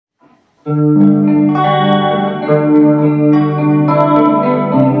Muita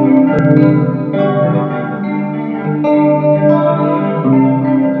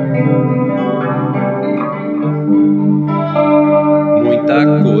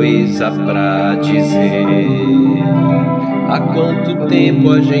coisa pra dizer. Há quanto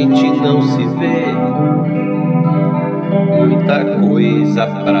tempo a gente não se vê? Muita coisa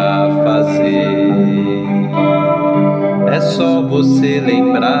pra fazer. É só você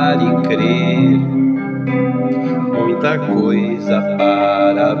lembrar e crer. Muita coisa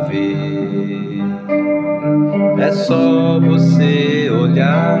para ver. É só você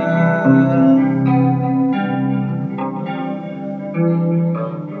olhar.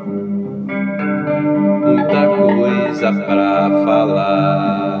 Muita coisa pra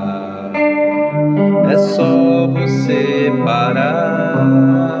falar. É só você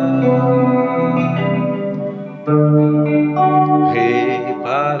parar,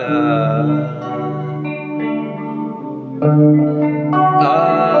 reparar.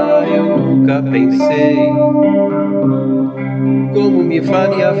 Ah, eu nunca pensei como me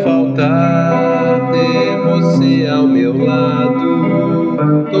faria falta ter você ao meu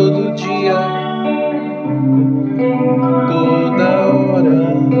lado todo dia, toda hora.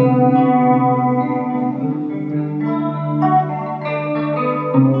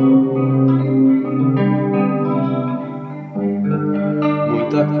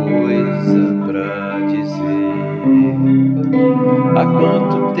 Muita coisa pra dizer. Há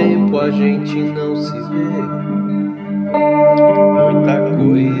quanto tempo a gente não se vê? Muita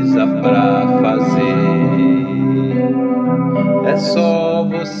coisa pra fazer. É só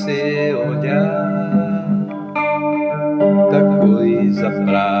você olhar. Muita coisa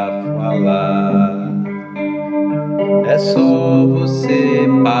pra falar. É só você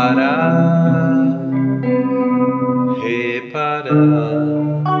parar, reparar.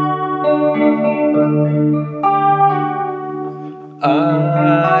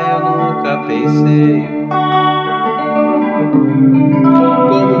 Ah, eu nunca pensei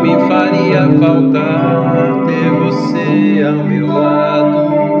como me faria falta ter você ao meu lado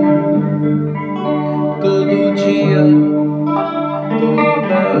todo dia,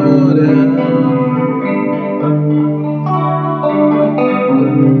 toda hora.